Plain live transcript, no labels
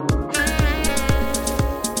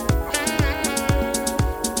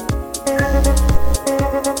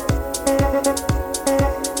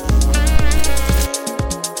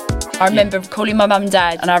I remember calling my mum and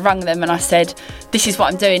dad, and I rang them and I said, this is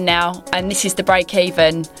what I'm doing now, and this is the break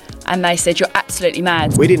even. And they said, you're absolutely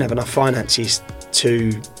mad. We didn't have enough finances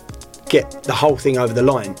to get the whole thing over the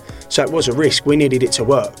line. So it was a risk. We needed it to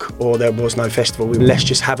work, or there was no festival. Let's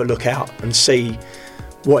just have a look out and see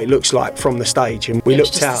what it looks like from the stage. And we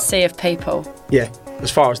looked out. Just a sea of people. Yeah,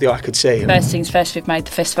 as far as the eye could see. First things first, we've made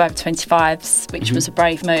the festival over 25s, which was a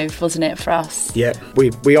brave move, wasn't it, for us? Yeah,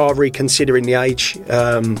 we are reconsidering the age,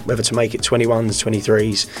 whether to make it 21s,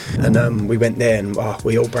 23s. And we went there and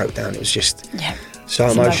we all broke down. It was just so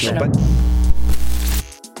emotional.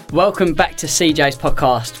 Welcome back to CJ's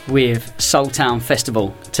podcast with Soultown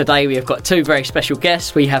Festival. Today we have got two very special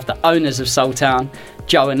guests. We have the owners of Soultown,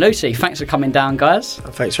 Joe and Lucy. Thanks for coming down, guys.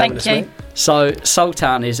 Thanks for having us, mate. So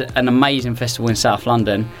Soultown is an amazing festival in South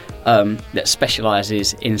London that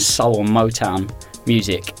specialises in soul and Motown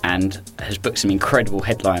music and has booked some incredible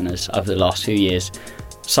headliners over the last few years.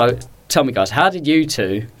 So tell me, guys, how did you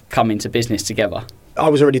two come into business together? I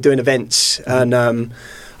was already doing events and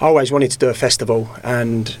I always wanted to do a festival,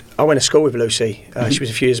 and I went to school with Lucy. She was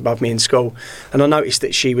a few years above me in school, and I noticed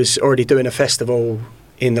that she was already doing a festival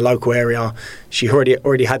in the local area. She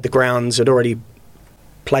already had the grounds, had already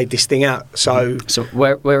played this thing out. So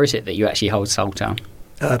where is it that you actually hold Soultown?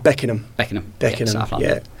 Beckenham. Beckenham,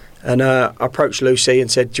 yeah. And I approached Lucy and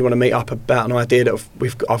said, do you want to meet up about an idea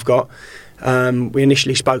that I've got? We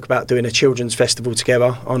initially spoke about doing a children's festival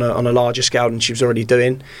together on a larger scale than she was already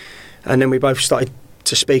doing, and then we both started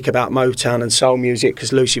to speak about Motown and soul music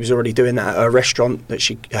because Lucy was already doing that at a restaurant that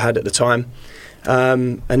she had at the time,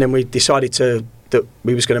 and then we decided that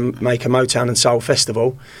we was going to make a Motown and soul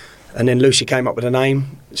festival, and then Lucy came up with a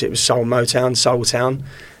name. So it was Soul Motown, Soultown,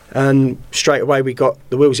 and straight away we got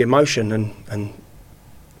the wheels in motion and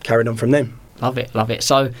carried on from them. Love it.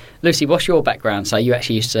 So Lucy, what's your background? So you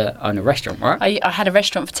actually used to own a restaurant, right? I had a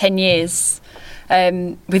restaurant for 10 years.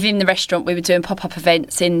 Within the restaurant we were doing pop-up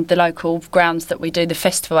events in the local grounds that we do the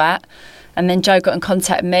festival at, and then Joe got in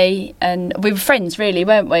contact with me, and we were friends really,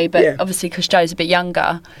 weren't we? But obviously because Joe's a bit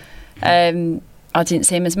younger, I didn't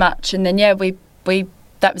see him as much, and then we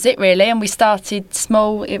that was it really, and we started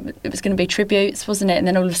small. It was going to be tributes, wasn't it? And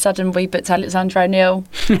then all of a sudden we booked Alexander O'Neill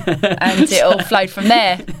and it all flowed from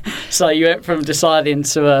there. So you went from deciding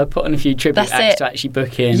to put on a few tribute acts to actually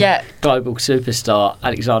booking global superstar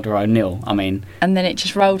Alexander O'Neill. I mean, and then it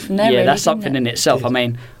just rolled from there. Yeah, really, that's something in itself. I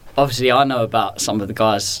mean, obviously I know about some of the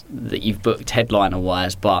guys that you've booked headliner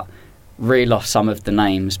wise, but reel off some of the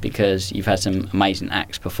names because you've had some amazing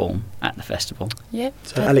acts perform at the festival. Yeah.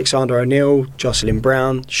 So Alexander O'Neill, Jocelyn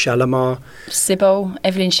Brown, Shalimar, Sybil,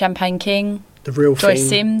 Evelyn Champagne King, The Real Joyce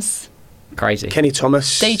Thing, Sims, crazy, Kenny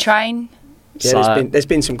Thomas, D-Train. Yeah, so there's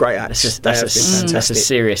been some great acts. That's a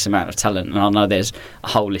serious amount of talent, and I know there's a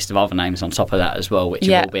whole list of other names on top of that as well, which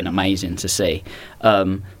have all been amazing to see.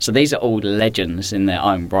 So these are all legends in their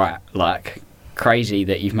own right. Like, crazy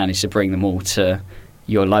that you've managed to bring them all to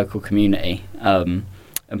your local community and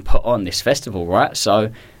put on this festival, right?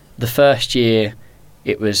 So the first year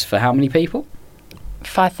it was for how many people?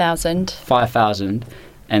 5,000.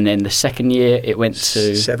 And then the second year it went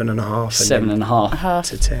to 7.5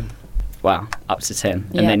 to 10. Wow, up to 10.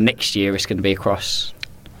 And then next year it's going to be across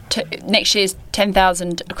next year's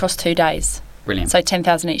 10,000 across 2 days. Brilliant. So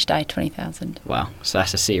 10,000 each day, 20,000. Wow, so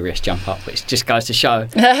that's a serious jump up, which just goes to show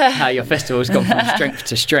how your festival's gone from strength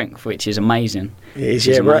to strength, which is amazing. It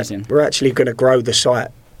is, amazing. We're actually going to grow the site,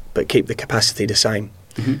 but keep the capacity the same,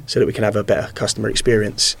 so that we can have a better customer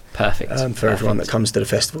experience. Perfect. For everyone that comes to the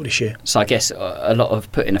festival this year. So I guess a lot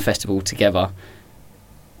of putting a festival together,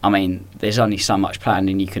 I mean, there's only so much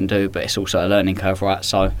planning you can do, but it's also a learning curve, right?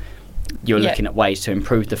 So you're looking at ways to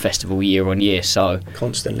improve the festival year on year. So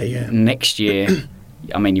constantly, next year,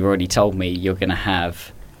 I mean, you already told me you're going to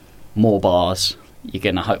have more bars. You're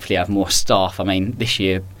going to hopefully have more staff. I mean, this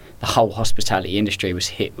year, the whole hospitality industry was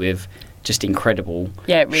hit with just incredible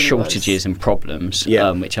shortages and problems,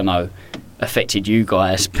 which I know affected you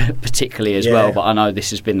guys particularly as well. But I know this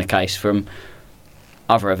has been the case from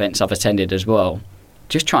other events I've attended as well.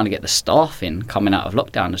 Just trying to get the staff in coming out of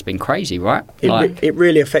lockdown has been crazy, right? It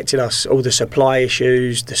really affected us, all the supply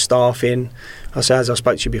issues, the staffing. As I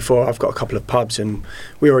spoke to you before, I've got a couple of pubs and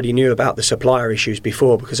we already knew about the supplier issues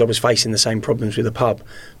before because I was facing the same problems with the pub,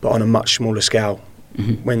 but on a much smaller scale.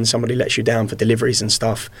 When somebody lets you down for deliveries and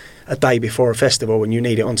stuff a day before a festival and you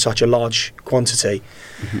need it on such a large quantity,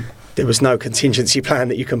 there was no contingency plan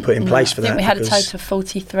that you can put in place for I think that. we had a total of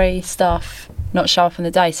 43 staff not show up on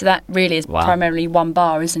the day, so that really is primarily one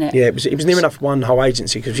bar, isn't it? Yeah, it was near enough one whole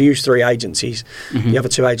agency, because we used 3 agencies. The other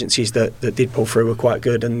 2 agencies that did pull through were quite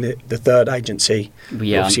good, and the third agency,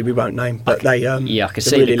 obviously we won't name, but they I could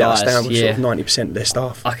see really the let us guys, down with sort of 90% of their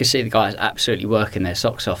staff. I could see the guys absolutely working their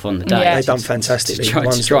socks off on the day. Yeah. They've done fantastically. To try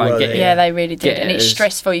Ones and that were get there. it. Yeah, they really did, Yeah, and it's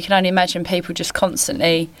stressful. You can only imagine people just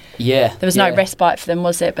constantly. Yeah, There was no respite for them,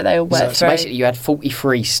 was it? But they all worked So through. basically, you had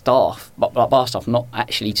 43 staff, like bar staff, not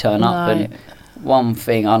actually turn up. No. And one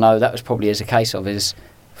thing I know that was probably as a case of is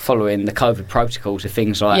following the COVID protocols of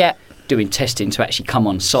things like doing testing to actually come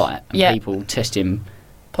on site, and people testing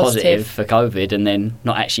positive for COVID and then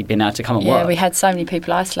not actually being able to come and work. Yeah, we had so many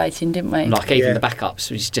people isolating, didn't we? Like even the backups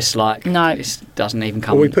was just like, no, this doesn't even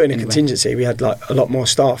come. Well, we put in a anywhere. contingency. We had like a lot more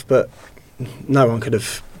staff, but no one could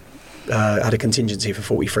have had a contingency for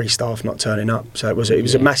 43 staff not turning up. So it was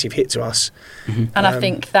a massive hit to us. And I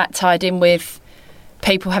think that tied in with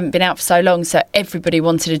people haven't been out for so long, so everybody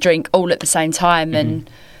wanted a drink all at the same time, and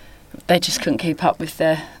they just couldn't keep up with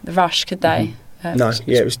the rush, could they? No,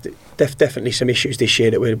 it was definitely some issues this year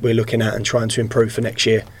that we're looking at and trying to improve for next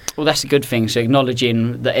year. Well, that's a good thing. So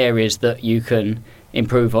acknowledging the areas that you can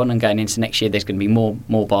improve on, and going into next year, there's going to be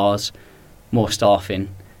more bars, more staffing,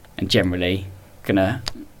 and generally going to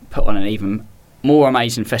put on an even more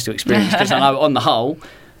amazing festival experience. Because I know on the whole,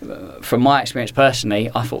 from my experience personally,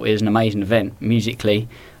 I thought it was an amazing event musically.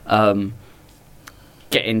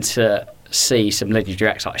 Getting to see some legendary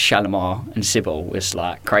acts like Shalimar and Sybil was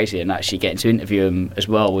like crazy, and actually getting to interview them as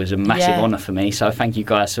well was a massive honour for me. So thank you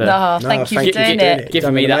guys for thank you for doing it.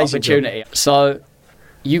 Giving me that opportunity. So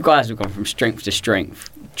you guys have gone from strength to strength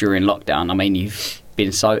during lockdown. I mean, you've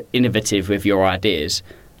been so innovative with your ideas.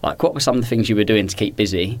 Like, what were some of the things you were doing to keep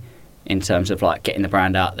busy in terms of like getting the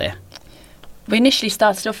brand out there? We initially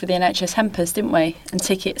started off with the NHS hampers, didn't we? And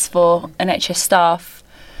tickets for NHS staff.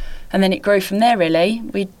 And then it grew from there, really.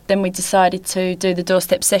 We decided to do the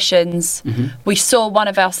doorstep sessions. We saw one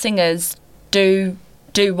of our singers do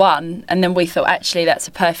one, and then we thought, actually, that's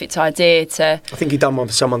a perfect idea to... I think he'd done one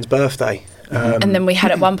for someone's birthday. And then we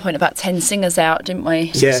had at one point about 10 singers out, didn't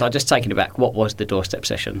we? Yeah. So just taking it back, what was the doorstep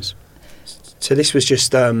sessions? So this was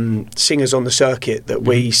just singers on the circuit that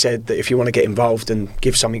we said that if you want to get involved and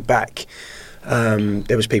give something back,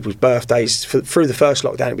 there was people's birthdays. Through the first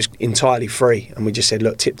lockdown, it was entirely free, and we just said,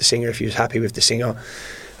 look, tip the singer if you was happy with the singer.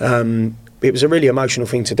 It was a really emotional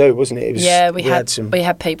thing to do, wasn't it? We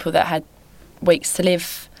had people that had weeks to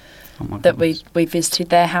live. That we visited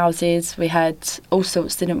their houses. We had all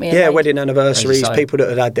sorts, didn't we? Wedding anniversaries, people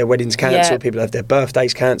that had their weddings cancelled, people that had their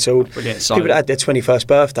birthdays cancelled, people that had their 21st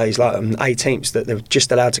birthdays, like 18th, that they were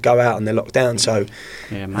just allowed to go out and they're locked down. So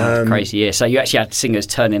crazy, yeah. So you actually had singers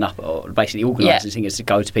turning up, or basically organising singers to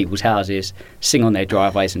go to people's houses, sing on their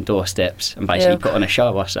driveways and doorsteps, and basically put on a show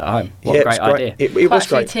of us at home. What a great idea! It was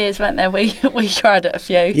great. Tears, weren't there? We cried at a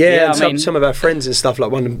few. Yeah, and some of our friends and stuff, like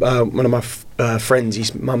one of my friends,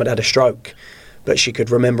 his mum had a stroke, but she could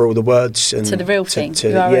remember all the words and to the real thing, to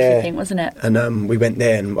everything, wasn't it? And we went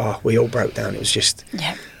there, and we all broke down. It was just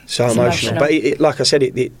so emotional. But like I said,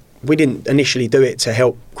 we didn't initially do it to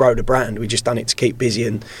help grow the brand. We just done it to keep busy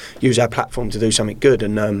and use our platform to do something good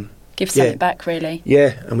and give something back, really.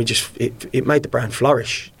 Yeah, and we just it made the brand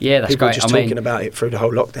flourish. Yeah, that's People great. were just talking about it through the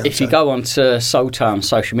whole lockdown. If you go onto Soultown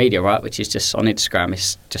social media, right, which is just on Instagram,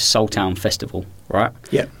 it's just Soultown Festival, right?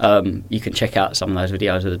 Yeah. You can check out some of those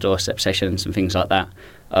videos of the doorstep sessions and things like that.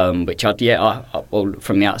 Which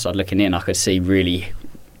from the outside looking in, I could see really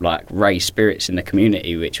like raised spirits in the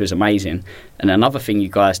community, which was amazing. And another thing you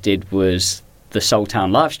guys did was the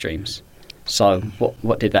Soultown live streams. So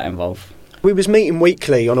what did that involve? We was meeting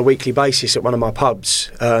weekly on a weekly basis at one of my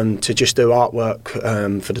pubs to just do artwork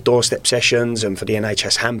for the doorstep sessions and for the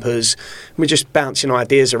NHS hampers. We're just bouncing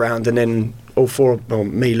ideas around, and then all four,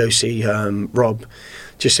 me, Lucy, Rob,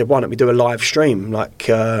 just said, why don't we do a live stream? Like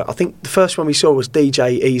I think the first one we saw was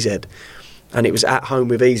DJ EZ, and it was At Home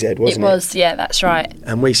with EZ, wasn't it? It was, yeah, that's right.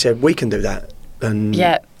 And we said, we can do that. And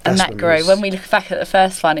that grew. When we look back at the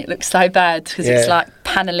first one, it looks so bad because it's like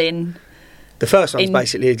panelling. The first one's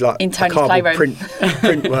basically like in a cardboard print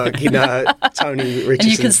work, Tony Richardson's and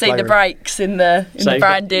you can see the breaks in the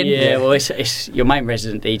branding. Well, it's your main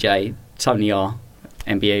resident DJ, Tony R,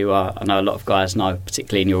 MBE, who I know a lot of guys know,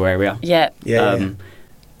 particularly in your area.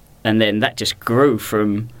 And then that just grew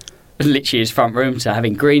from literally his front room to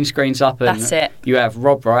having green screens up. And that's it. you have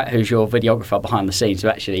Rob, right, who's your videographer behind the scenes, who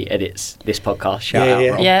actually edits this podcast. Shout out,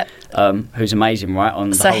 Rob. Yeah. Who's amazing, right? On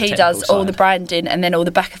the So whole he technical does all side. the branding and then all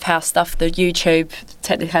the back of house stuff, the YouTube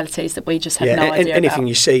technicalities that we just have no idea anything about.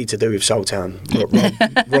 you see to do with Saltown,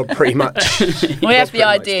 Rob pretty much. We have the pretty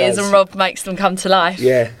much ideas does. and Rob makes them come to life.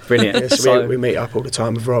 Yeah, Brilliant. Yeah, so So- we meet up all the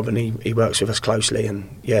time with Rob, and he works with us closely, and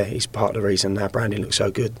yeah, he's part of the reason our branding looks so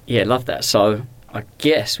good. Yeah, love that. So I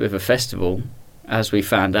guess with a festival, as we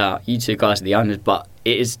found out, you two guys are the owners, but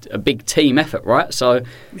it is a big team effort, right? So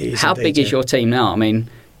It is how indeed, big is yeah. your team now? I mean,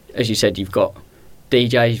 as you said, you've got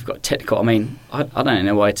DJs, you've got technical. I mean, I don't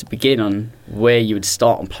know where to begin on where you would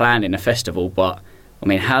start on planning a festival, but I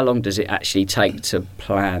mean, how long does it actually take to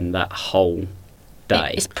plan that whole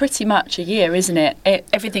day? It's pretty much a year, isn't it?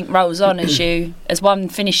 Everything rolls on as one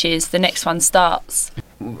finishes, the next one starts.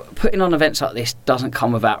 Putting on events like this doesn't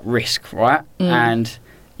come without risk, right? And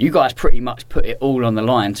you guys pretty much put it all on the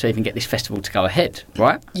line to even get this festival to go ahead,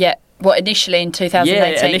 right? Yeah. What, initially in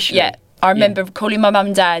 2018? Yeah, initially. Yeah. I remember calling my mum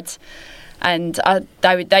and dad, and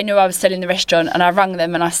they knew I was selling the restaurant, and I rang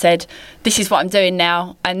them and I said, this is what I'm doing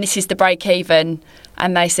now, and this is the break even.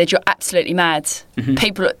 And they said, you're absolutely mad.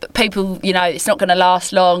 People, you know, it's not going to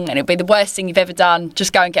last long, and it'll be the worst thing you've ever done.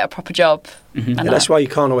 Just go and get a proper job. And Yeah, that's why you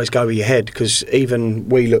can't always go with your head, because even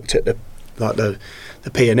we looked at the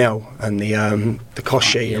P&L and the cost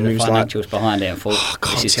sheet, and the we was like, financials behind it and thought, I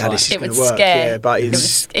can't this is see how tight. this is it going would to work. scare. Yeah, but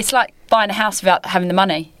It's like buying a house without having the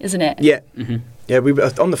money, isn't it? yeah, yeah. We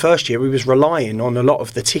were, on the first year, we was relying on a lot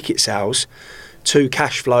of the ticket sales to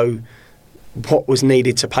cash flow what was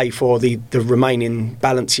needed to pay for the remaining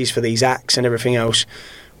balances for these acts and everything else.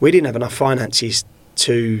 We didn't have enough finances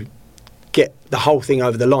to get the whole thing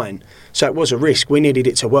over the line, so it was a risk. We needed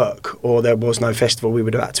it to work, or there was no festival. We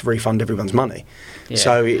would have had to refund everyone's money. Yeah,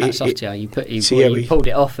 So hats off to you. You so yeah, you we- pulled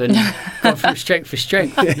it off and gone from strength for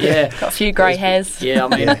strength. Yeah. Got a few grey hairs. Yeah,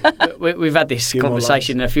 I mean, we've had this Few more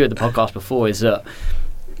conversation in a few of the podcasts before, is that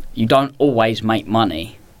you don't always make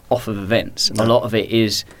money off of events. No. A lot of it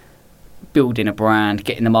is building a brand,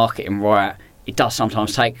 getting the marketing right. It does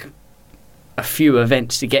sometimes take a few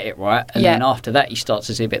events to get it right, and Yeah. then after that you start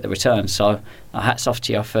to see a bit of the return. So hats off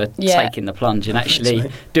to you for Yeah. taking the plunge and actually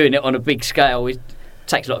mate. doing it on a big scale. It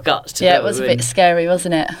takes a lot of guts to Yeah, do it was a and bit scary,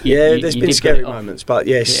 wasn't it? Yeah, you there's did been put scary it off. moments, but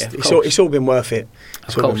yes, Yeah, of it's course. all been worth it.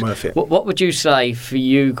 It's Of all course. been worth it. What would you say for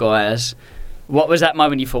you guys? What was that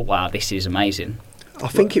moment you thought, wow, this is amazing? I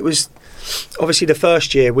think it was obviously the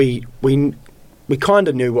first year we kind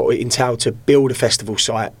of knew what it entailed to build a festival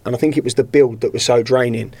site, and I think it was the build that was so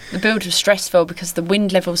draining. The build was stressful because the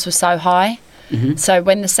wind levels were so high. So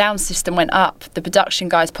when the sound system went up, the production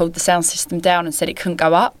guys pulled the sound system down and said it couldn't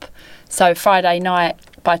go up. So Friday night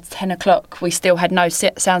by 10 o'clock, we still had no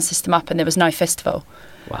sound system up and there was no festival.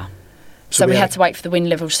 Wow. So we had to wait for the wind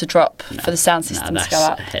levels to drop for the sound No, system to that's go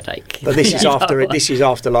up. a headache. But this is Yeah.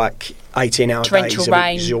 after like 18-hour Torrential days of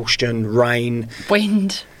rain. exhaustion, rain,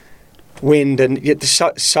 Wind. wind, and yet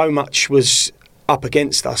so much was up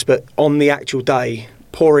against us. But on the actual day,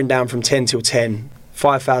 pouring down from 10 till 10,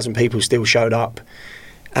 5,000 people still showed up,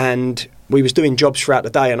 and we was doing jobs throughout the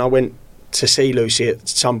day. And I went to see Lucy at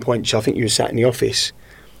some point. I think you were sat in the office,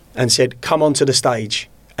 and said, "Come onto the stage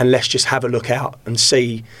and let's just have a look out and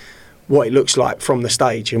see what it looks like from the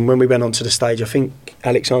stage." And when we went onto the stage, I think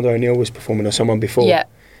Alexander O'Neill was performing or someone before. Yeah.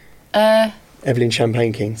 Evelyn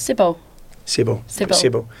Champagne King. Sybil. Sybil. Sybil.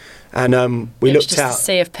 Sybil. And we It was looked just out. a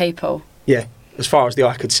sea of people. Yeah, as far as the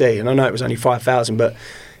eye could see. And I know it was only 5,000, but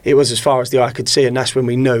it was as far as the eye could see. And that's when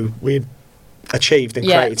we knew we'd achieved and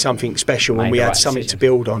Yeah. created something special, and Made we the had right something decision. to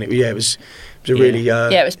build on. It was a Yeah. really... Yeah,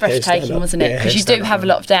 it was breathtaking, wasn't it? Because you do have a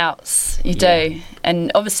lot of doubts. You Yeah. do.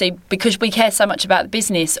 And obviously, because we care so much about the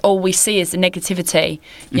business, all we see is the negativity,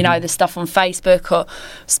 you know, the stuff on Facebook, or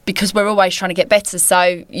because we're always trying to get better.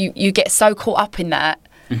 So you get so caught up in that,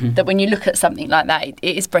 that when you look at something like that, it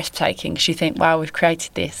is breathtaking because you think, wow, we've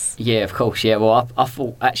created this. Yeah, of course. Yeah, well, I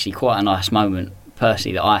thought actually quite a nice moment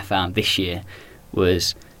personally that I found this year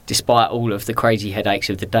was, despite all of the crazy headaches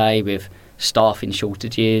of the day with staffing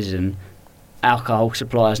shortages and alcohol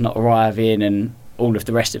suppliers not arriving and all of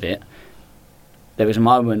the rest of it, there was a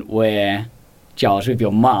moment where Joe, I was with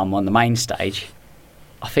your mum on the main stage.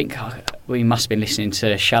 I think we must have been listening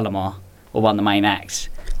to Shalimar or one of the main acts,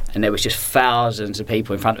 and there was just thousands of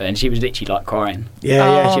people in front of her, and she was literally like crying. Yeah,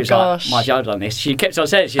 Oh, yeah. She was gosh. like, my Joe done this. She kept on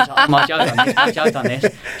saying it. She was like, my Joe done this, my Joe done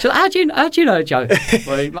this. She's like, how do you know Joe?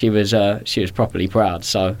 Well, she was properly proud,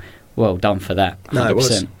 so well done for that. 100%. No, it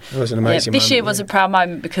was. It was an amazing This year moment, was yeah. a proud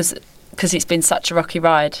moment because it's been such a rocky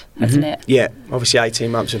ride, hasn't it? Yeah, obviously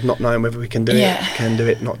 18 months of not knowing whether we can do Yeah.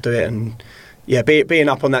 it, not do it, and yeah, being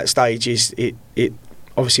up on that stage is it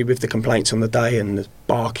obviously with the complaints on the day and the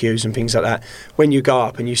bar queues and things like that, when you go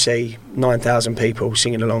up and you see 9,000 people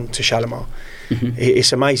singing along to Shalimar,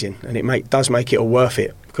 it's amazing, and it does make it all worth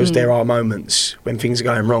it, because there are moments when things are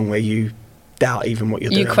going wrong where you doubt even what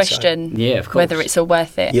you're doing. You question of course, whether it's all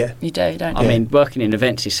worth it. Yeah. You do, don't you? I mean, working in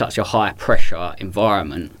events is such a high pressure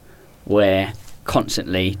environment where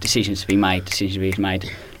constantly decisions to be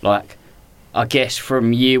made. Like, I guess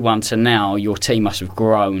from year one to now, your team must have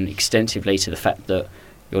grown extensively to the fact that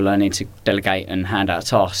you're learning to delegate and hand out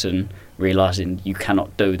tasks and realising you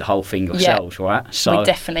cannot do the whole thing yourselves, right? So we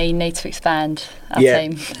definitely need to expand our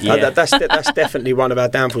team. That's definitely one of our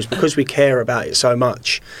downfalls, because we care about it so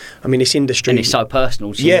much. I mean, this industry... And it's so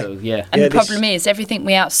personal to you, yeah. And the problem is, everything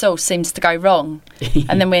we outsource seems to go wrong,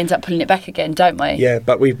 and then we end up pulling it back again, don't we? Yeah,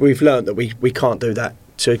 but we've learned that we can't do that.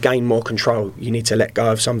 To gain more control, you need to let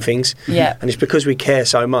go of some things. Yeah. And it's because we care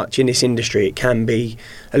so much in this industry. It can be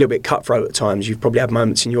a little bit cutthroat at times. You've probably had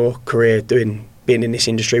moments in your career being in this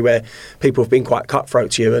industry where people have been quite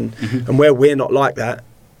cutthroat to you, and where we're not like that,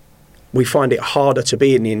 we find it harder to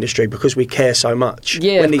be in the industry because we care so much.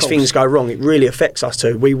 Yeah, when these things go wrong, it really affects us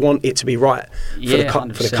too. We want it to be right for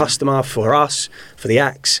the customer, for us, for the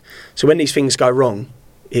acts. So when these things go wrong,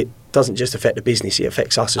 it doesn't just affect the business, it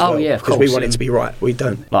affects us as well. Yeah, because we want it to be right. We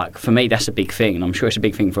don't. Like, for me, that's a big thing, and I'm sure it's a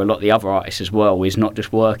big thing for a lot of the other artists as well, is not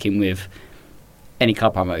just working with any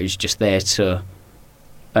club promoter who's just there to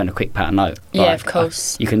earn a quick pound note. Yeah, of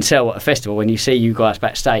course. You can tell at a festival, when you see you guys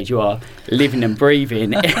backstage, you are living and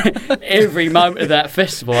breathing every moment of that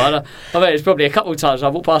festival. I mean, it's probably a couple of times I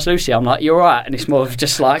walk past Lucy, I'm like, "You're all right," and it's more of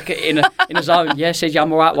just like in a zone. Yeah, says, "Yeah,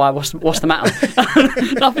 I'm all right. Why? What's the matter?"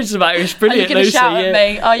 Nothing's the matter. It's brilliant. Are you going to shout at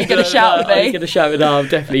me? Are you going to shout at me? Are you going to shout at me? No, I'm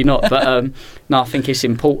definitely not. But no, I think it's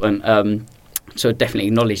important to definitely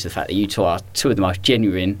acknowledge the fact that you two are two of the most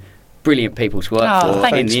genuine, brilliant people to work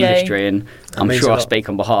for in the industry, and I'm sure I speak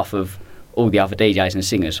on behalf of all the other DJs and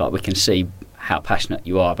singers. Like, we can see how passionate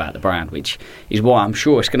you are about the brand, which is why I'm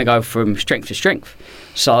sure it's going to go from strength to strength.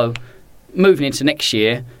 So moving into next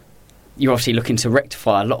year, you're obviously looking to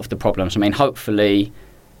rectify a lot of the problems. I mean, hopefully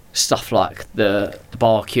stuff like the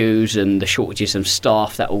bar queues and the shortages of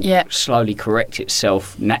staff, that will slowly correct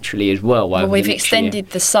itself naturally as well. Well, we've extended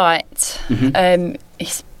the site.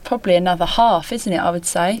 It's probably another half, isn't it, I would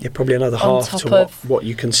say? Yeah, probably another half to what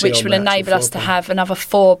you can see. Which will enable us to have another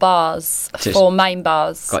 4 bars, 4 main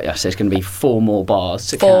bars. Got you. So there's going to be 4 more bars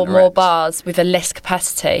to 4 more bars with a less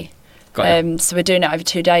capacity. Got you. So we're doing it over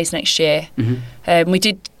 2 days next year. We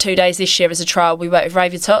did 2 days this year as a trial. We worked with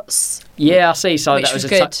Raver Tots. Yeah, I see. So that was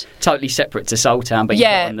good. Totally separate to Soultown,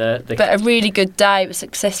 but but a really good day. It was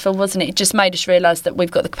successful, wasn't it? It just made us realise that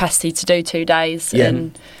we've got the capacity to do 2 days. Yeah.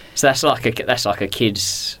 And so that's like a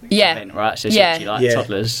kids event, right? So essentially like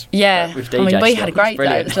toddlers. Yeah, with DJs. I mean, we had a great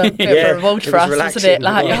day. It was a bit of a reward for us, wasn't it?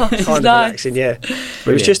 Like, kind of relaxing, yeah. But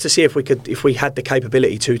it was just to see if we had the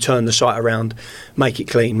capability to turn the site around, make it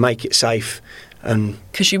clean, make it safe.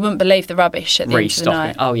 Because you wouldn't believe the rubbish at the end of the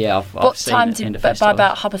night. Oh yeah, I've seen time it in the by festival.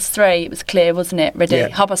 about 3:30 it was clear, wasn't it? Ready.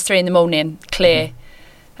 3:30 in the morning, clear.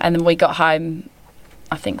 And then we got home,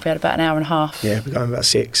 I think we had about an hour and a half. Yeah, we're going about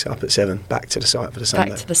 6, up at 7, back to the site for the Sunday.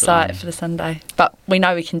 Back to the site for the Sunday. But we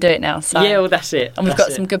know we can do it now. So. Yeah, well, that's it. And we've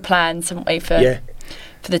got some good plans, haven't we, for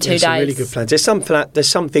the 2 days. Some really good plans. There's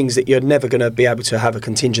some things that you're never going to be able to have a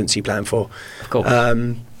contingency plan for. Of course.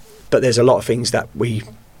 But there's a lot of things that we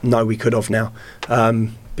know we could have now.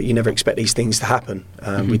 But you never expect these things to happen.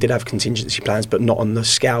 We did have contingency plans, but not on the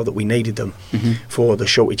scale that we needed them for the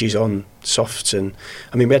shortages on softs. And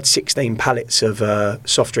I mean, we had 16 pallets of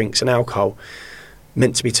soft drinks and alcohol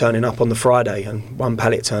meant to be turning up on the Friday, and 1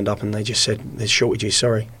 pallet turned up and they just said there's shortages,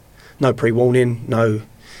 sorry. No pre-warning, no.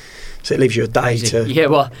 So it leaves you a day to... Yeah,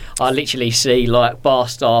 well, I literally see like bar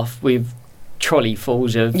staff with trolley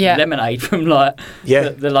fulls of lemonade from like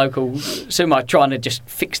the local supermarket, trying to just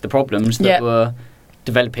fix the problems that were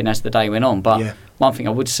developing as the day went on. But one thing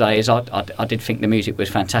I would say is I did think the music was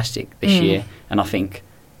fantastic this year, and I think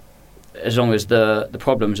as long as the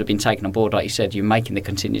problems have been taken on board, like you said, you're making the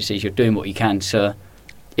contingencies, you're doing what you can to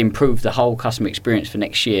improve the whole customer experience for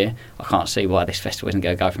next year, I can't see why this festival isn't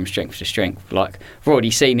going to go from strength to strength. Like, I've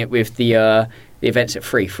already seen it with the events at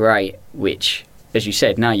 3 for 8, which, as you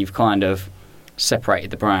said, now you've kind of separated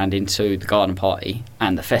the brand into the garden party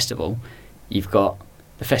and the festival. You've got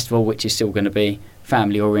the festival, which is still going to be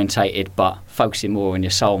family orientated, but focusing more on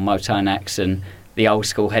your soul Motown acts and the old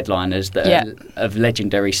school headliners that are of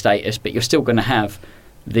legendary status, but you're still going to have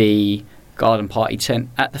the garden party tent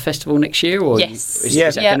at the festival next year, or Yes. is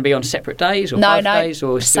that Yeah. going to be on separate days or No, both no, days,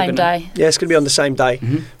 or same day. Yeah, it's going to be on the same day.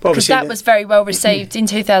 Mm-hmm. But Because obviously, that was very well received in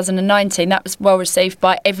 2019. That was well received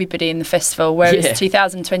by everybody in the festival, whereas Yeah.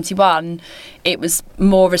 2021, it was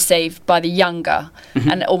more received by the younger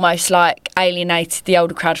and almost like alienated the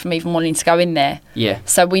older crowd from even wanting to go in there. Yeah.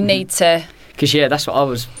 So we need to... Because, that's what I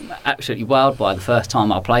was absolutely wowed by the first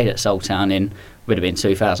time I played at Saltown would have been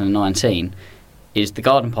 2019, is the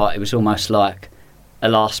garden party was almost like a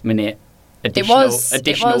last minute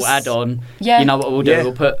additional add-on. Yeah. You know what we'll do? Yeah.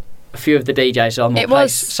 We'll put a few of the DJs on. We'll It play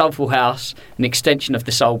was. Soulful House, an extension of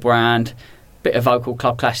the Soul brand, bit of vocal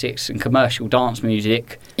club classics and commercial dance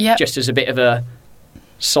music, Yep. just as a bit of a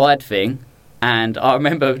side thing. And I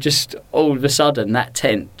remember just all of a sudden that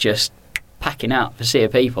tent just packing out for sea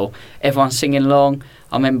of people, everyone singing along.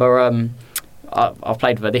 I remember I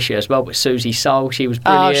played with her this year as well, but Susie Soul, she was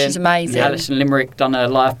brilliant. Oh, she's amazing. Alison Limerick done a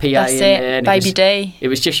live PA That's in it. there. And Baby D. it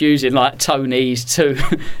was just using like Tony's two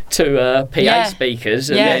PA Yeah. speakers,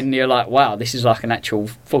 and Yeah. then you're like, wow, this is like an actual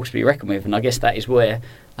force to be reckoned with. And I guess that is where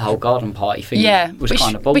the whole garden party thing was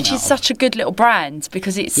kind of born which out is of. such a good little brand,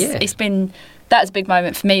 because it's been, that was a big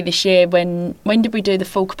moment for me this year. When did we do the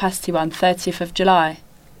full capacity one? 30th of July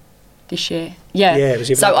this year. Yeah. Yeah, it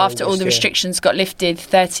was even so like after all August, the yeah. restrictions got lifted,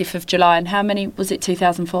 30th of July, and how many was it?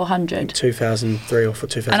 2,400. 2003 or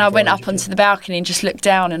 2004. And I went up onto the balcony and just looked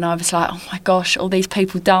down, and I was like, oh my gosh, all these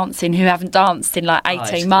people dancing who haven't danced in like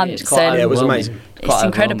 18 months. quite And Yeah, it was overwhelming. amazing. Quite it's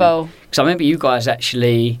incredible. overwhelming. Because I remember you guys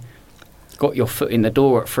actually got your foot in the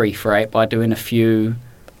door at 348 by doing a few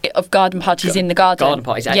Of garden parties in the garden.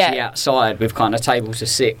 parties actually outside with kind of tables of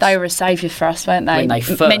six. They were a saviour for us, weren't they? when they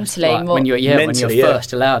first, mentally, like, more. when you're Mentally, yeah.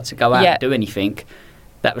 first allowed to go out Yeah. and do anything.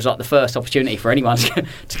 That was like the first opportunity for anyone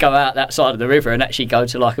to go out that side of the river and actually go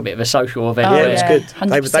to like a bit of a social event. Oh, Yeah, where- it was yeah, good.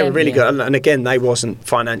 They were 100%. really Yeah. good. And again, they wasn't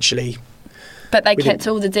financially. But they We kept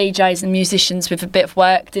all the DJs and musicians with a bit of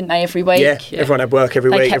work, didn't they, every week? Yeah, everyone had work every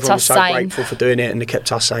They week. kept Everyone was us so sane. grateful for doing it, and they kept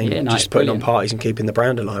us sane. Yeah, no, it's just putting brilliant. on parties and keeping the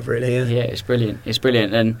brand alive, really. Yeah. Yeah, it's brilliant. It's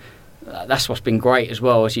brilliant, and that's what's been great as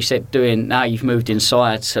well. As you said, now you've moved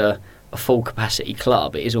inside to a full capacity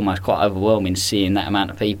club. It is almost quite overwhelming seeing that amount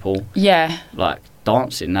of people Yeah. like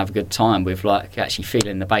dancing and have a good time with like actually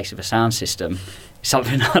feeling the bass of a sound system. It's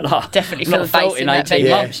something I like Definitely not feel the felt bass in in that 18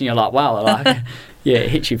 venue. months, and you're like, wow, like yeah, it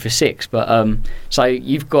hits you for six. But so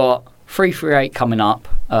you've got 338 coming up.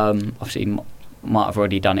 Obviously, might have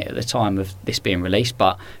already done it at the time of this being released,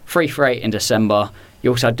 but 338 in December.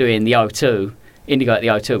 You're also doing the O2, Indigo at the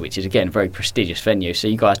O2, which is again a very prestigious venue. So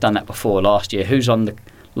you guys done that before last year. Who's on the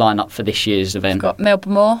lineup for this year's event? We've got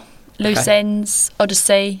Melbourne Moor, Loose Okay. Ends,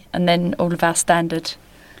 Odyssey, and then all of our standard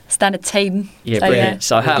team. Yeah, So, brilliant.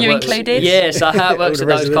 So how it You works, included? Yeah, so how it works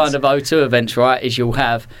All at the those kind residents. of O2 events, right, is you'll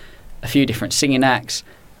have a few different singing acts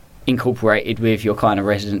incorporated with your kind of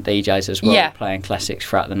resident DJs as well, Yeah. playing classics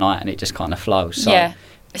throughout the night, and it just kind of flows. So Yeah.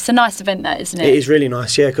 It's a nice event, that, isn't it? It is really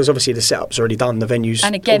nice, yeah, because obviously the setup's already done. The venue's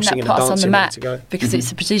And again, all that singing put and us on the dancing, ready map to go. because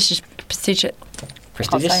it's a prestigious prestigious.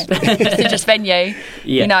 prestigious venue, Yeah.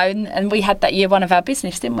 you know, and we had that year one of our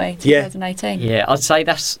business, didn't we? Yeah. 2018. Yeah, I'd say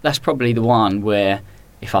that's probably the one where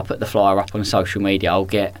if I put the flyer up on social media, I'll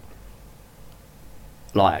get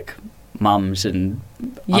like mums and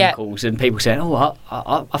Yeah. uncles and people saying, "Oh,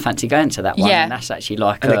 I fancy going to that one." Yeah. And that's actually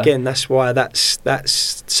like And again, that's why that's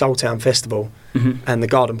Soultown Festival Mhm. and the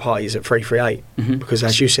garden parties at 338 Mhm. because,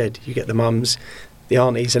 as you said, you get the mums, the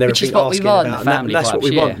aunties, and Which is everything what we asking want. about. And Family that's what vibes,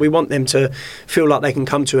 we yeah. want. We want them to feel like they can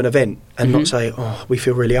come to an event and Mhm. not say, "Oh, we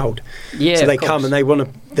feel really old." yeah, So of they come course. and they want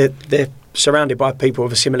to. They're surrounded by people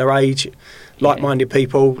of a similar age, like-minded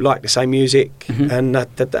people, like the same music, Mhm. and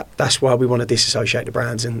that's why we want to disassociate the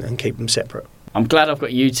brands and keep them separate. I'm glad I've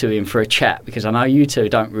got you two in for a chat because I know you two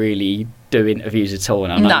don't really do interviews at all,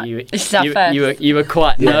 and I know No, you, this is our you, first. you were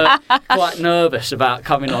quite quite nervous about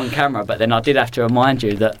coming on camera, but then I did have to remind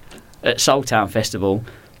you that at Soultown Festival,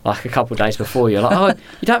 like a couple of days before, you're like, "Oh,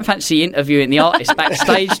 you don't fancy interviewing the artist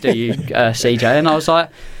backstage, do you, CJ?" And I was like,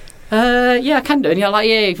 "Yeah, I can do." And you're like,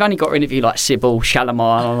 "Yeah, you've only got to interview like Sybil,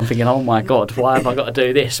 Shalimar," and I'm thinking, "Oh my God, why have I got to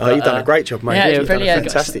do this?" Oh, But, you've done a great job, mate. yeah, You've done a brilliant.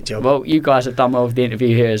 fantastic job. Well, you guys have done well with the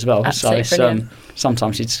interview here as well. Absolutely so brilliant.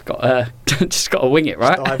 sometimes you just got to wing it,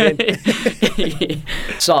 right? Dive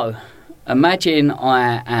So, imagine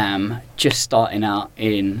I am just starting out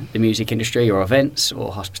in the music industry or events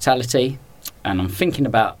or hospitality, and I'm thinking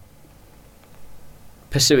about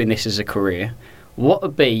pursuing this as a career. What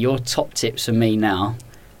would be your top tips for me now?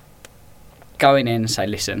 Going in and say,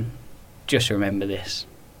 listen, just remember this.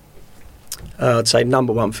 I'd say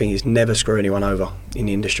number one thing is never screw anyone over in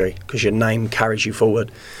the industry, because your name carries you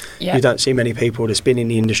forward. Yeah. You don't see many people that's been in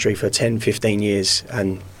the industry for 10, 15 years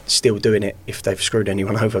and still doing it if they've screwed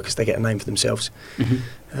anyone over, because they get a name for themselves.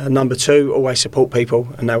 Number two, always support people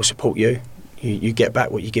and they'll support you. You get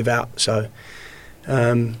back what you give out. So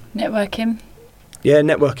Networking. yeah,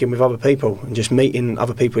 networking with other people and just meeting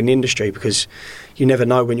other people in the industry, because you never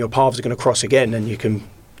know when your paths are going to cross again, and you can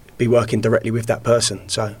be working directly with that person.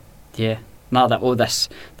 So Yeah. No, that's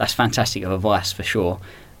fantastic advice for sure.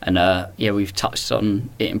 And yeah, we've touched on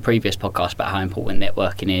it in previous podcasts about how important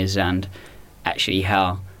networking is, and actually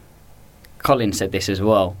how Colin said this as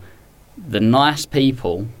well. The nice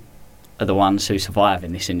people are the ones who survive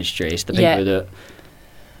in this industry. It's the people that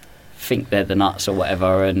think they're the nuts or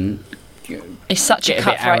whatever, and it's such a get a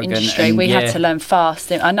bit cutthroat arrogant industry. and, We yeah. had to learn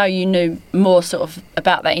fast. I know you knew more sort of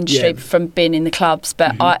about that industry Yeah. from being in the clubs,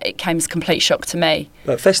 but it came as a complete shock to me.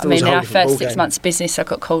 but I festivals mean, in are a our whole different first 6 ballgame. months of business, I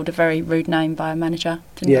got called a very rude name by a manager.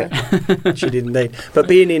 Didn't I? She did indeed. But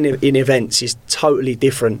being in events is totally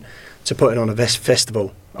different to putting on a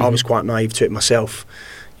festival. I was quite naive to it myself.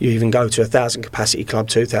 You even go to 1,000 capacity club,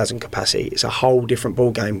 2,000 capacity. It's a whole different ball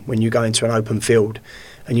game when you go into an open field,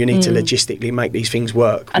 and you need to logistically make these things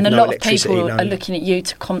work. And a with no lot of electricity, people no- are looking at you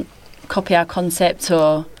to copy our concept,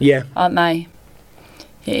 or Yeah, aren't they?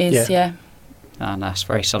 It is, yeah. no, that's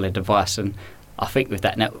very solid advice. And I think with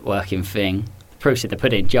that networking thing, proof's in the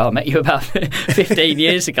pudding. Joe, I met you about 15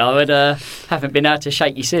 years ago and haven't been able to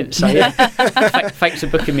shake you since. So yeah, thanks for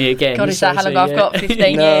booking me again. God, is that how long I've got?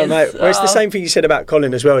 15 no, years. mate. Well, it's the Oh. same thing you said about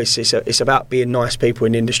Colin as well. It's about being nice people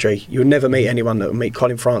in the industry. You'll never meet anyone that will meet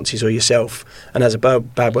Colin Francis or yourself and has a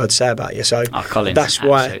bad word to say about you. So Oh, Colin's that's an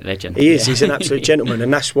why absolute legend. he is. Yeah. He's an absolute gentleman,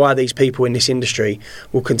 and that's why these people in this industry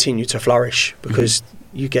will continue to flourish, because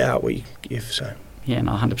you get out what you give. So Yeah,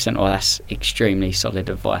 no, 100%. Well, that's extremely solid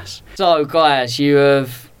advice. So, guys, you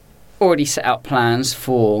have already set out plans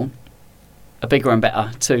for a bigger and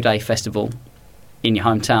better 2-day festival in your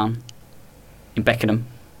hometown in Beckenham.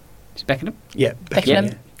 Is it Beckenham? yeah, Beckenham.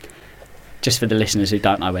 yeah. Just for the listeners who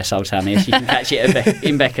don't know where Saltown is, you can catch it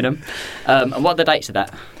in Beckenham. And what are the dates of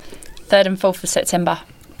that? 3rd and 4th of September.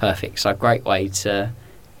 Perfect. So, great way to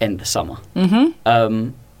end the summer. Mm-hmm.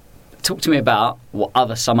 Talk to me about what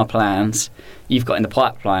other summer plans you've got in the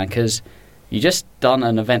pipeline, because you just done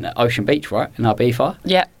an event at Ocean Beach, right, in Ibiza.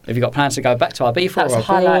 Yeah, Have you got plans to go back to Ibiza that was or a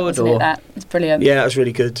highlight, abroad? wasn't Or it? That it's brilliant. Yeah, that was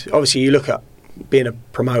really good. Obviously, you look at being a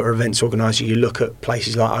promoter, events organiser, you look at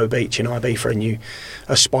places like O Beach in Ibiza, and you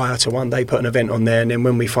aspire to one day put an event on there. And then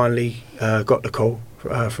when we finally got the call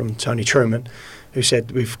from Tony Truman, who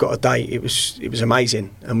said we've got a date, it was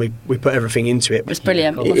amazing, and we put everything into it. It was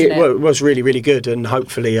brilliant, It- wasn't it? Well, it was really, really good, and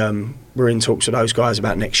hopefully we're in talks with those guys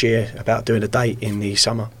about next year about doing a date in the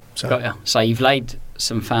summer. So Got ya. So you've laid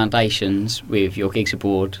some foundations with your gigs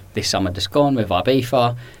abroad this summer just gone with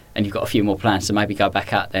Ibiza, and you've got a few more plans to maybe go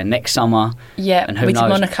back out there next summer. Yeah, And who we did knows?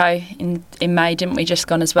 Monaco in May, didn't we? Just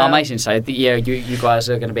gone as well. Amazing. So yeah, you guys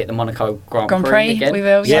are going to be at the Monaco Grand Grand Prix Prix, again. we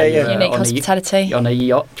will. Yeah, Yeah, yeah. Unique On a- hospitality. on a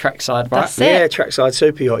yacht trackside, right? That's it. yeah, trackside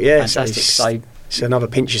super yacht. Yeah, so Fantastic. So it's another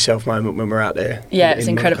pinch yourself moment when we're out there. Yeah, in it's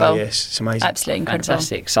Monaco. incredible. Yes, it's amazing. Absolutely incredible.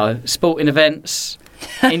 fantastic. So sporting events,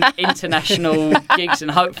 international gigs,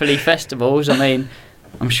 and hopefully festivals. I mean,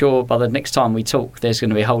 I'm sure by the next time we talk, there's going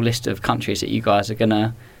to be a whole list of countries that you guys are going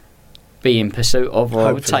to be in pursuit of or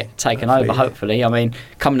Hopefully. taken Hopefully, over. yeah. Hopefully, I mean,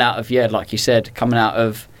 coming out of like you said, coming out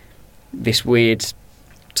of this weird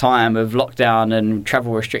time of lockdown and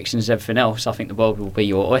travel restrictions and everything else, I think the world will be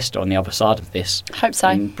your oyster on the other side of this, Hope so.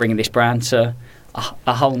 and bringing this brand to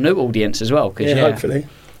a whole new audience as well. Because Hopefully.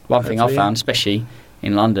 one thing I've Hopefully, found, especially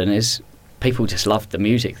in London, is people just love the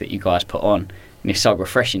music that you guys put on, and it's so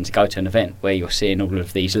refreshing to go to an event where you're seeing all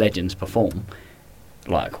of these legends perform.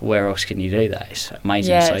 Like, where else can you do that? It's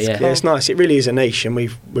amazing. Yeah, So it's yeah, cool. Yeah, it's nice. It really is a niche, and we're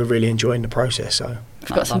really enjoying the process. So We've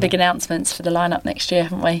got some big announcements for the lineup next year,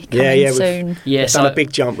 haven't we? Yeah, Coming yeah, we've- soon. Yeah, we've so done a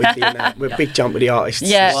big jump with we're a big jump with the artists.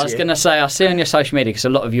 Yeah. this well, I was year. going to say, I see on your social media, because a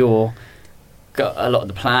lot of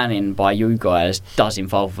the planning by you guys does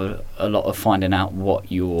involve a lot of finding out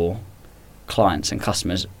what your clients and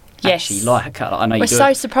customers Yes. actually like. I know We're you do,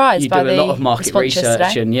 so surprised you by do a the lot of market response research,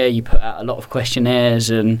 yesterday. and you put out a lot of questionnaires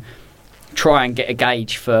and try and get a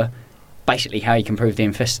gauge for basically how you can improve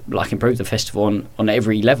the festival on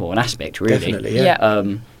every level and aspect, really. Definitely, yeah.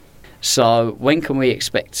 Yeah. So when can we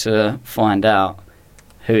expect to find out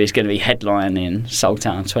who is going to be headlining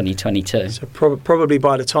Soultown 2022? So probably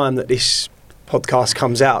by the time that this podcast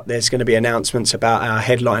comes out, there's going to be announcements about our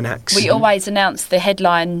headline acts. We always announce the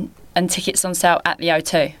headline and tickets on sale at the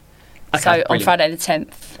O2. Okay, So on brilliant. Friday the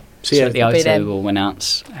 10th. So So the It'll be O2 them. will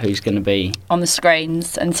announce who's going to be. on the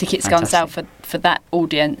screens, and tickets go on sale for that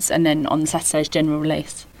audience, and then on Saturday's general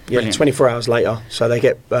release. yeah, Brilliant. 24 hours later. So they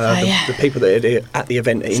get yeah. the people that are at the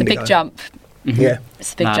event at It's Indigo. a big jump. Yeah,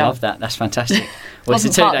 It's a big No, I jump. love that. That's fantastic. Well, it's a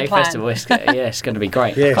Wasn't part of 2-day the plan. festival. It's going to be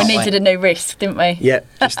great. Yeah. We Can't needed wait. a new risk, didn't we? yeah,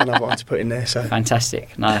 just another one to put in there. So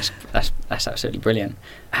Fantastic. No, that's absolutely brilliant.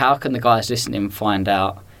 How can the guys listening find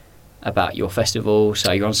out about your festival?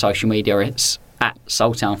 So you're on social media. It's at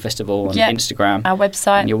Soultown Festival on Yeah. Instagram. Our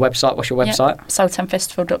website, And your website, what's your website?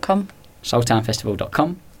 soultownfestival.com.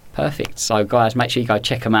 Soultownfestival.com. Perfect. So guys, make sure you go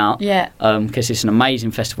check them out. Yeah. Because it's an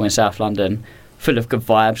amazing festival in South London, full of good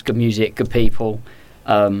vibes, good music, good people,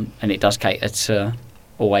 and it does cater to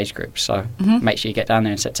all age groups. So make sure you get down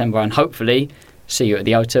there in September, and hopefully see you at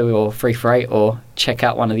the O2 or 348, or check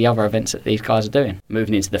out one of the other events that these guys are doing.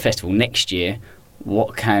 Moving into the festival next year,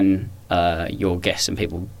 what can your guests and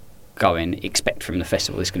people going expect from the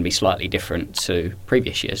festival? It's going to be slightly different to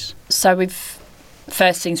previous years. So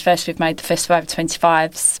first things first, we've made the festival over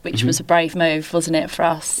 25s, which was a brave move, wasn't it, for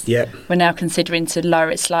us? yeah, We're now considering to lower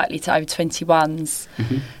it slightly to over 21s.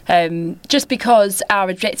 Just because our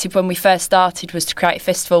objective when we first started was to create a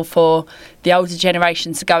festival for the older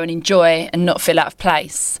generation to go and enjoy and not feel out of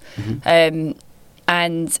place.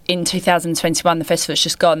 And in 2021, the festival's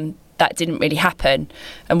just gone. That didn't really happen,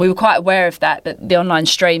 and we were quite aware of that the online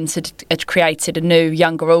streams had created a new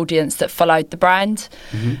younger audience that followed the brand.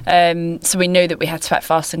 So we knew that we had to act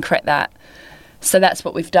fast and correct that. So that's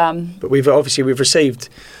what we've done. but we've received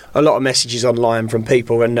a lot of messages online from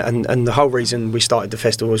people, and the whole reason we started the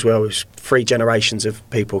festival as well was 3 generations of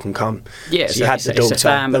people can come. Yeah, so you had the it's a daughter,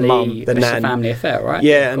 family, the mum, the it's nan. a family affair, right?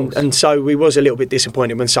 Yeah, Of course. and so we was a little bit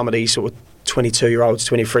disappointed when some of these sort of 22-year-olds,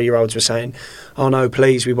 23-year-olds were saying, "Oh no,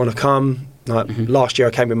 please, we want to come." Like last year,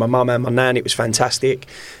 I came with my mum and my nan. It was fantastic,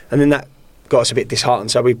 and then that got us a bit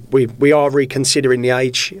disheartened. So we are reconsidering the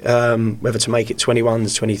age, whether to make it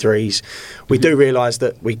 21s, 23s. We do realise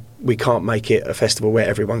that we can't make it a festival where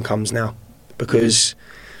everyone comes now, because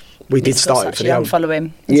we did It's got start it such for a the young old.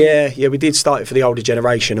 following. Yeah, we did start it for the older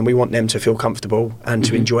generation, and we want them to feel comfortable and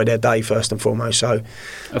to enjoy their day first and foremost. So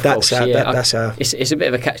Of that's course, our, yeah. that's our. It's a bit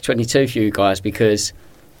of a catch-22 for you guys, because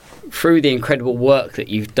through the incredible work that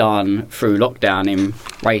you've done through lockdown in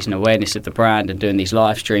raising awareness of the brand and doing these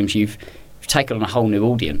live streams, you've taken on a whole new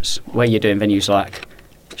audience. Where you're doing venues like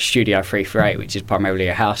Studio 338, which is primarily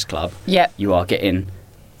a house club, Yeah. you are getting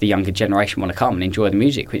the younger generation want to come and enjoy the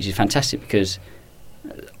music, which is fantastic, because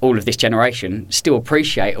all of this generation still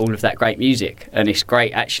appreciate all of that great music, and it's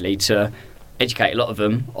great actually to educate a lot of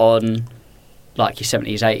them on like your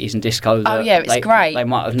 70s, 80s and disco that yeah, it's great. they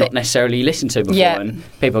might have not necessarily listened to before, Yeah. and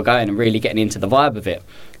people are going and really getting into the vibe of it.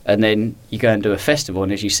 And then you go and do a festival,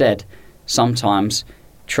 and as you said, sometimes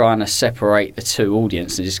trying to separate the two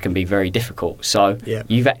audiences can be very difficult. So Yeah.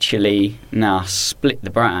 you've actually now split the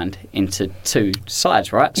brand into two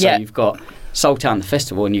sides, right? So Yeah. you've got Soultown the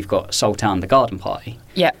festival, and you've got Soultown the garden party.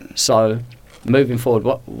 Yeah. So moving forward,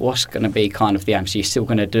 what's going to be kind of the aim? So you're still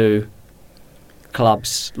going to do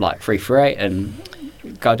clubs like 348 and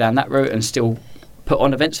go down that route, and still put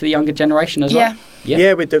on events for the younger generation as well?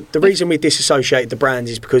 Yeah, but the reason we disassociate the brands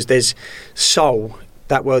is because there's soul.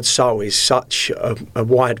 That word soul is such a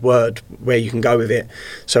wide word where you can go with it.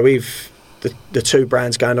 So the two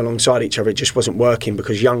brands going alongside each other, it just wasn't working,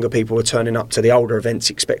 because younger people were turning up to the older events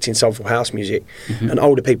expecting soulful house music, and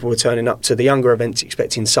older people were turning up to the younger events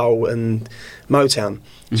expecting soul and Motown.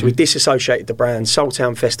 So we disassociated the brands.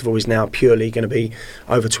 Soultown Festival is now purely going to be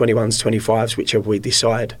over 21s, 25s, whichever we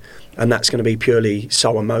decide, and that's going to be purely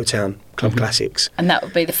soul and Motown club classics. And that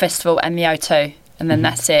would be the festival and the O2. And then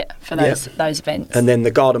that's it for those events. And then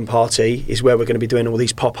the garden party is where we're going to be doing all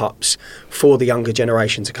these pop-ups for the younger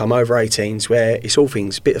generation to come, over 18s, where it's all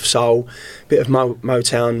things, bit of soul, bit of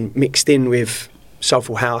Motown mixed in with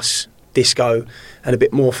soulful house, disco, and a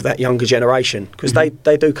bit more for that younger generation, because they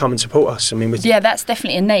do come and support us. I mean, yeah, that's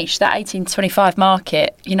definitely a niche. That 18 to 25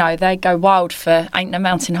 market, you know, they go wild for Ain't No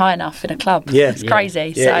Mountain High Enough in a club. Yeah. It's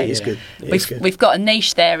crazy. Yeah, so it is good. It is good. we've got a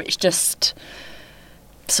niche there. It's just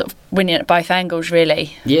sort of winning at both angles,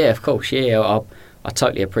 really. Yeah, of course. Yeah, I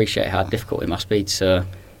totally appreciate how difficult it must be to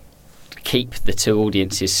keep the two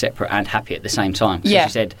audiences separate and happy at the same time. 'Cause Yeah. as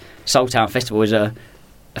you said, Soultown Festival is a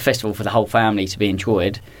festival for the whole family to be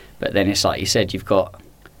enjoyed, but then it's like you said, you've got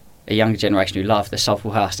a younger generation who love the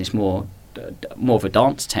soulful house, and it's more of a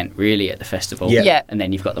dance tent really at the festival. Yeah. And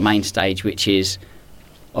then you've got the main stage, which is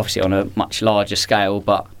obviously on a much larger scale,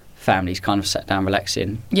 but families kind of sat down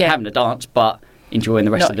relaxing, having a dance, but enjoying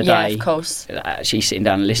the rest of the day. Yeah, of course. Actually sitting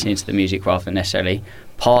down and listening to the music rather than necessarily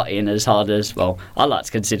partying as hard as, well, I like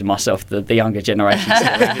to consider myself the younger generation.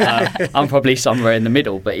 So, I'm probably somewhere in the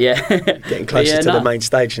middle, but yeah. Getting closer to the main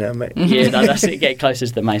stage now, mate. Yeah, no, that's it. Getting closer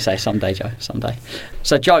to the main stage someday, Joe. Someday.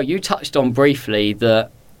 So, Joe, you touched on briefly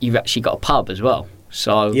that you've actually got a pub as well.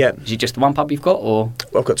 So, yeah. Is it just the one pub you've got, or?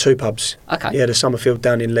 Well, I've got 2 pubs. Okay. Yeah, the Summerfield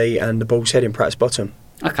down in Lee and the Bull's Head in Pratt's Bottom.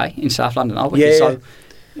 Okay, in South London. Oh, yeah. So,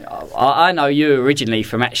 I know you originally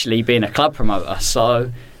from actually being a club promoter.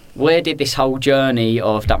 So, where did this whole journey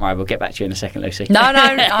of? Don't worry, we'll get back to you in a second, Lucy. No,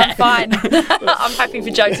 I'm fine. I'm happy for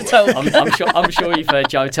Joe to talk. I'm sure you've heard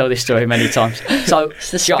Joe tell this story many times. So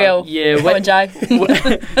it's the spill. Yeah, come on, Joe.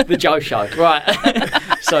 The Joe Show, right?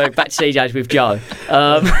 So back to CJ's with Joe.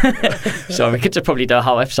 So we could probably do a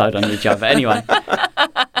whole episode on you, Joe. But anyway,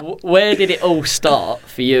 where did it all start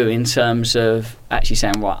for you in terms of actually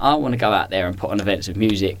saying, right, I want to go out there and put on events of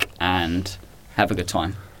music and have a good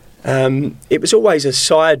time? It was always a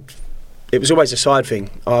side thing.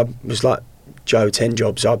 I was like Joe, 10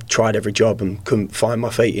 jobs. I've tried every job and couldn't find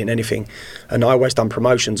my feet in anything. And I always done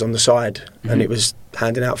promotions on the side, and it was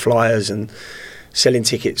handing out flyers and selling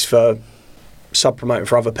tickets for sub-promoting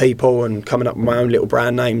for other people and coming up with my own little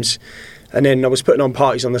brand names. And then I was putting on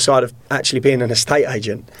parties on the side of actually being an estate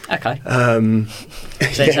agent. Okay. So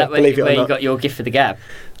is that where you got your gift for the gab?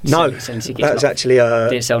 No, that was actually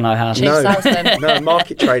didn't sell no houses. No,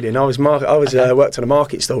 market trading. I was worked on a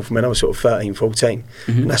market stall from when I was sort of 13, 14,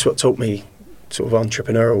 and that's what taught me sort of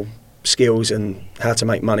entrepreneurial skills and how to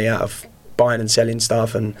make money out of buying and selling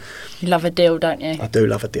stuff. And you love a deal, don't you? I do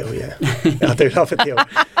love a deal. Yeah, I do love a deal.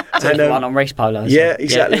 And one on race polo. Yeah,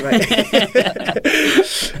 exactly, mate.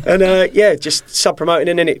 And just sub promoting,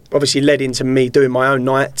 and then it obviously led into me doing my own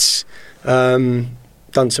nights.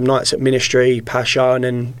 Done some nights at Ministry, Pasha, and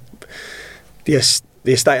then the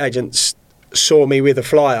estate agents saw me with a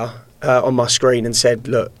flyer on my screen and said,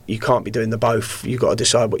 look, you can't be doing the both, you've got to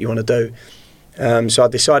decide what you want to do. So I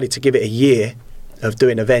decided to give it a year of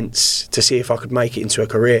doing events to see if I could make it into a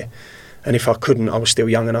career, and if I couldn't, I was still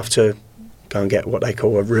young enough to go and get what they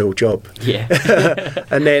call a real job. Yeah.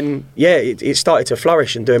 And then it started to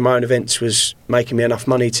flourish, and doing my own events was making me enough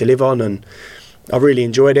money to live on, and I really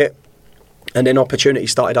enjoyed it. And then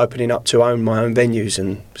opportunities started opening up to own my own venues,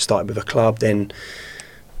 and started with a club. Then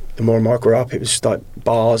the more and more I grew up, it was like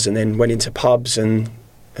bars, and then went into pubs, and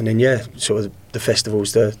then sort of the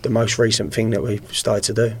festival's the most recent thing that we started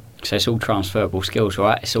to do. So it's all transferable skills,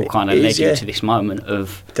 right? It's all kind of led you to this moment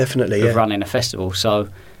of running a festival. So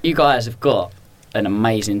you guys have got an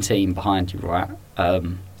amazing team behind you, right?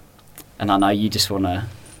 And I know you just want to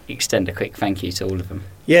extend a quick thank you to all of them.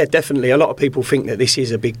 Yeah, definitely. A lot of people think that this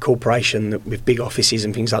is a big corporation with big offices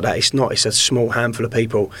and things like that. It's not. It's a small handful of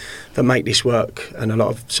people that make this work, and a lot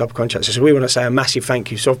of subcontractors. So we want to say a massive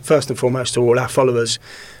thank you. So first and foremost to all our followers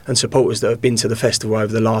and supporters that have been to the festival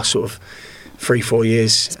over the last sort of 3-4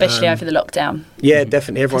 years. Especially over the lockdown. Yeah,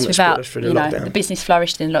 definitely. Everyone that supported us through the lockdown. The business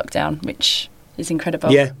flourished in lockdown, which is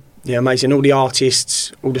incredible. Yeah, amazing. All the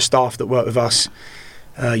artists, all the staff that work with us.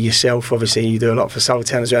 Yourself, obviously, you do a lot for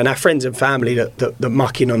Sultan as well, and our friends and family that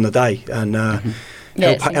muck in on the day and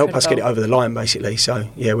help us get it over the line, basically. So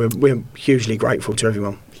yeah, we're hugely grateful to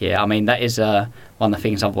everyone. Yeah, I mean that is one of the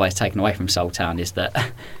things I've always taken away from Sultan is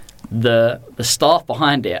that the staff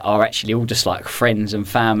behind it are actually all just like friends and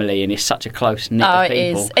family, and it's such a close knit of people.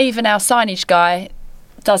 It is. Even our signage guy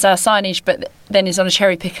does our signage, but then is on a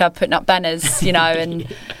cherry picker putting up banners, and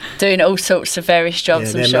doing all sorts of various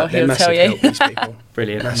jobs. I'm sure he'll tell you.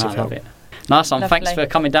 Brilliant. I love it. Nice one. Lovely. Thanks for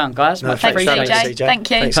coming down, guys. Thanks, CJ. Thank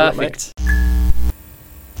you. Perfect.